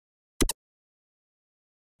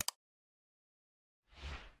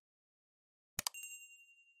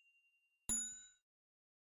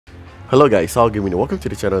Hello guys, SyleGaming. Welcome to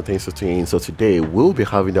the channel. Thanks for tuning in. So today we'll be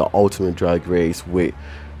having the ultimate drag race with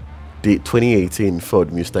the 2018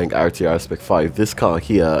 Ford Mustang RTR S5. This car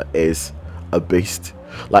here is a beast.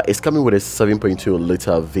 Like, it's coming with a 7.2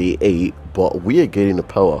 liter V8, but we are getting the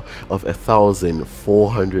power of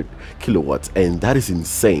 1,400 kilowatts, and that is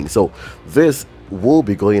insane. So this will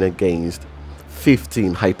be going against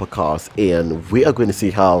 15 hypercars, and we are going to see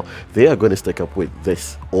how they are going to stack up with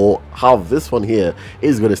this, or how this one here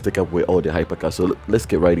is going to stack up with all the hypercars. So let's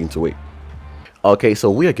get right into it. Okay, so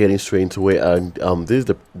we are getting straight into it, and this is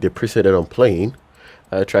the preset that I'm playing.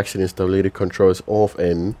 Traction and stability controls off,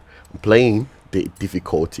 and I'm playing the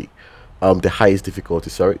difficulty, the highest difficulty,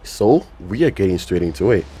 sorry. So we are getting straight into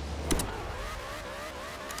it.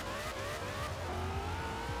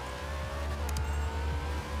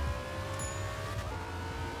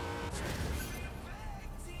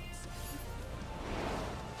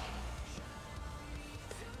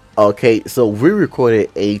 Okay, so we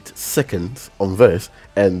recorded 8 seconds on this,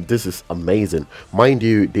 and this is amazing. Mind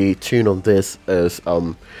you, the tune on this is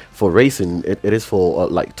for racing. It is for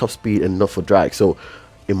like top speed and not for drag. So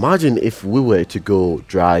imagine if we were to go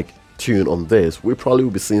drag tune on this, we probably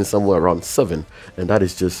would be seeing somewhere around 7, and that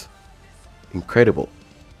is just incredible.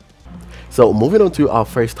 So moving on to our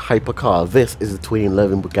first hypercar. This is the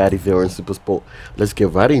 2011 Bugatti Veyron Super Sport. Let's get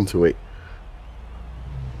right into it.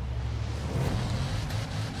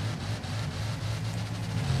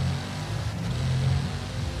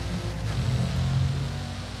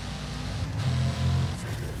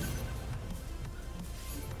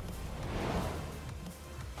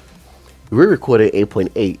 We recorded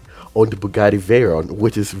 8.8 on the Bugatti Veyron,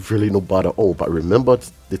 which is really not bad at all. But remember,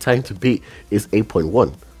 the time to beat is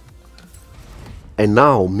 8.1. And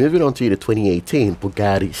now, moving on to the 2018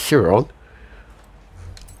 Bugatti Chiron.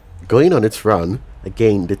 Going on its run,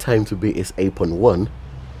 again, the time to beat is 8.1.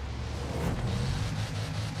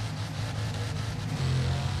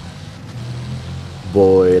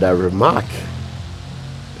 Boy, that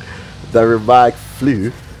remark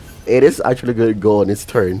flew. It is actually going to go on its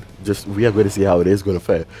turn. Just, we are going to see how it is going to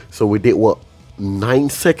fare. So we did what, 9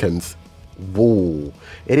 seconds. Whoa,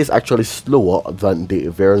 it is actually slower than the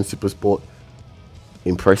Veyron Super Sport.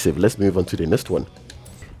 Impressive. Let's move on to the next one.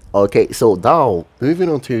 Okay, so now moving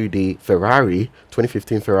on to the Ferrari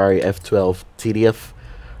 2015 Ferrari F12tdf.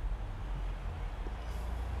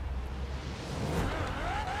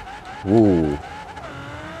 Whoa,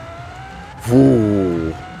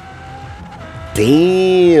 whoa.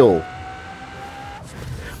 Damn.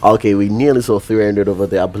 Okay, we nearly saw 300 over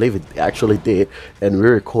there. I believe it actually did, and we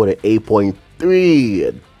recorded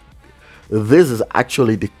 8.3. This is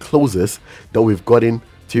actually the closest that we've gotten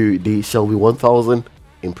to the Shelby 1000.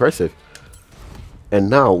 Impressive. And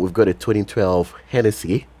now we've got a 2012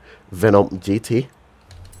 Hennessey Venom GT,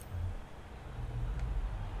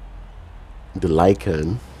 the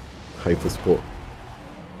Lycan Hypersport.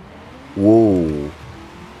 Whoa.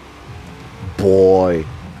 Boy,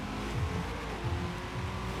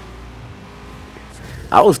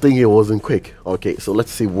 I was thinking it wasn't quick. Okay, so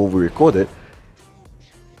let's see what we recorded.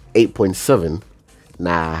 8.7.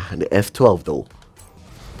 Nah, the F12 though.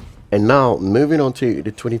 And now moving on to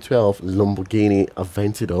the 2012 Lamborghini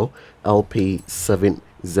Aventador Lp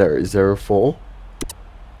 7004.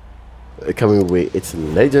 Coming with its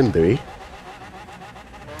legendary.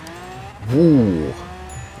 Woo,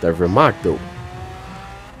 that remark though.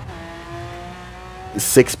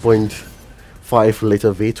 6.5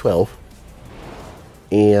 liter V12,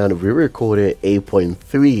 and we recorded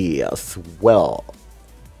 8.3 as well.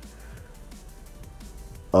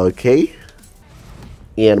 Okay,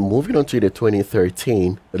 and moving on to the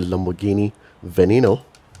 2013 Lamborghini Veneno.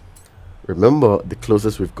 Remember, the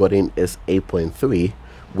closest we've gotten is 8.3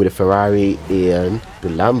 with a Ferrari and the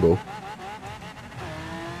Lambo.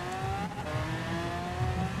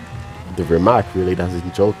 The remark really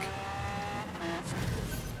doesn't joke.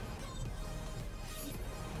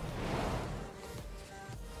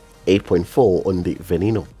 8.4 on the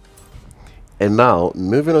Veneno. And now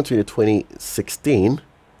moving on to the 2016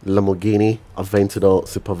 Lamborghini Aventador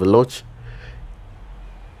Super Veloce.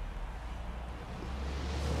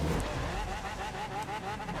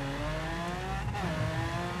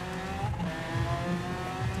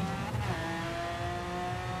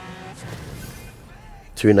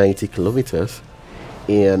 (290 kilometers),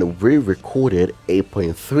 and we recorded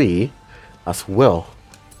 8.3 as well.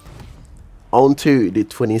 Onto the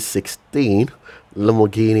 2016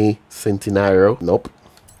 Lamborghini Centenario. Nope.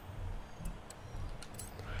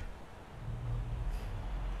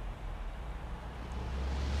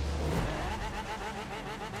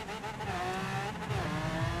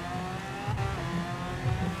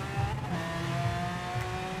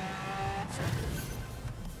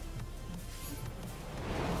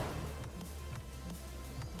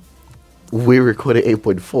 we recorded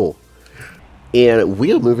 8.4. And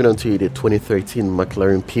we are moving on to the 2013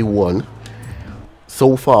 McLaren P1.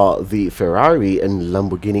 So far, the Ferrari and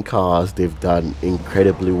Lamborghini cars, they've done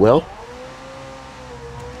incredibly well.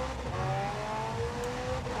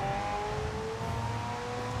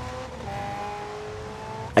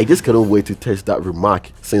 I just cannot wait to test that remark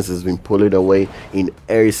since it's been pulling away in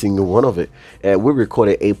every single one of it. We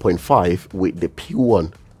recorded 8.5 with the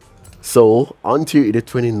P1. So onto the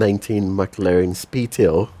 2019 McLaren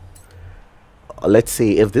Speedtail. Let's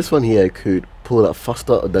see if this one here could pull up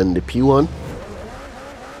faster than the P1.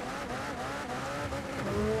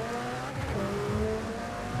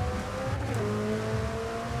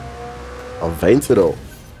 Aventador.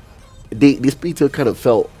 The Speedtail kind of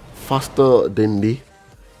felt faster than the...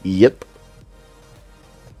 Yep.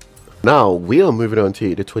 Now we are moving on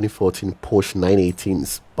to the 2014 Porsche 918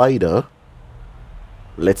 Spider.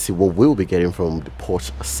 Let's see what we'll be getting from the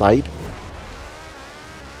Porsche side.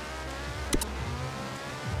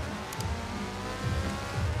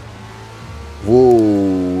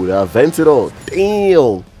 Whoa, the Aventador.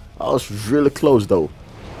 Damn, that was really close though.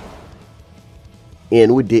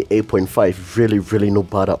 And we did 8.5, really not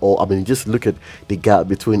bad at all. I mean, just look at the gap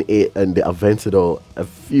between it and the Aventador, a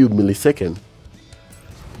few milliseconds.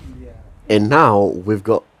 Yeah. And now we've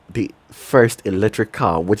got the first electric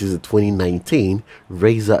car, which is a 2019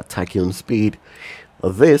 Razor Tachyon Speed.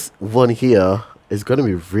 This one here is going to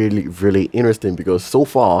be really interesting because so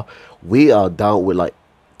far we are down with like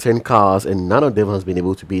 10 cars and none of them has been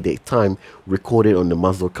able to beat the time recorded on the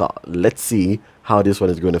muscle car. Let's see how this one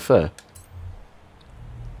is going to fare.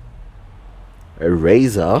 A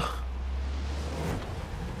Razor.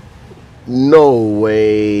 No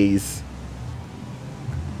ways.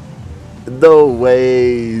 No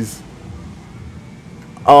ways.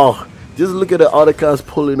 Oh, just look at the other cars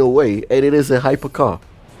pulling away, and it is a hypercar.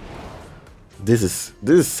 This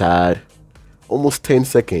is sad. Almost 10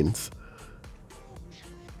 seconds.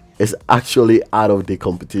 It's actually out of the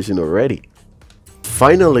competition already.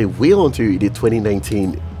 Finally, we're on to the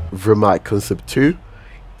 2019 Rimac Concept 2.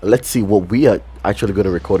 Let's see what we are actually going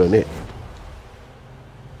to record on it.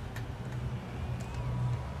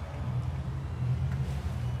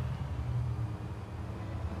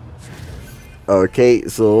 Okay,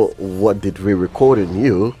 so what did we record in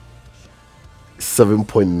you?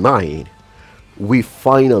 7.9. We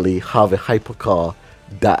finally have a hypercar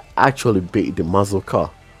that actually beat the muscle car.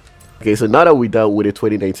 Okay, so now that we're done with the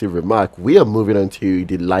 2019 Rimac, we are moving on to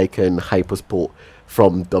the Lycan Hypersport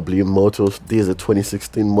from W Motors. This is a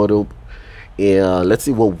 2016 model. And let's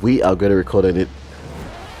see what we are going to record on it.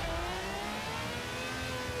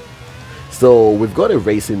 So we've got a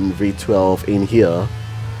racing V12 in here,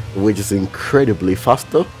 which is incredibly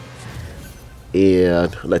faster.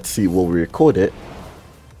 And let's see what we recorded.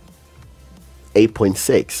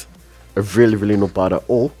 8.6. Really not bad at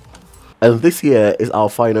all. And this here is our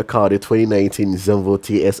final car, the 2019 Zenvo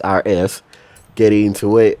TSRS. Getting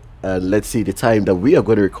into it, and let's see the time that we are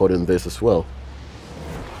going to record on this as well.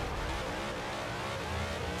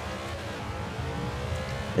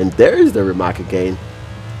 And there is the Rimac again,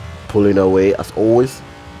 pulling away as always.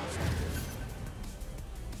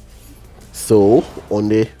 So on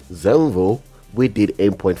the Zenvo, we did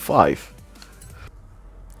 8.5.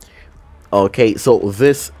 Okay, so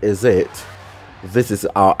this is it. This is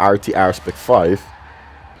our RTR Spec 5.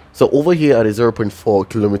 So over here at a 0.4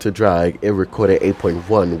 kilometer drag, it recorded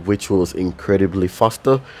 8.1, which was incredibly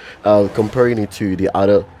faster, comparing it to the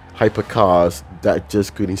other hypercars that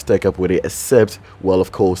just couldn't stack up with it, except, well,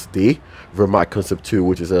 of course, the Rimac Concept 2,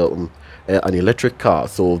 which is an electric car.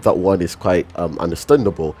 So that one is quite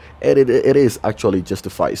understandable, and it is actually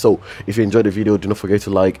justified. So if you enjoyed the video, do not forget to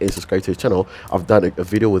like and subscribe to the channel. I've done a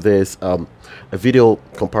video with this, a video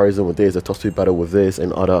comparison with this, a top speed battle with this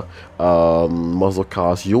and other muscle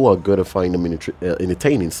cars. You are going to find them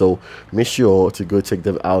entertaining, so make sure to go check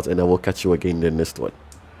them out, and I will catch you again in the next one.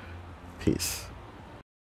 Peace.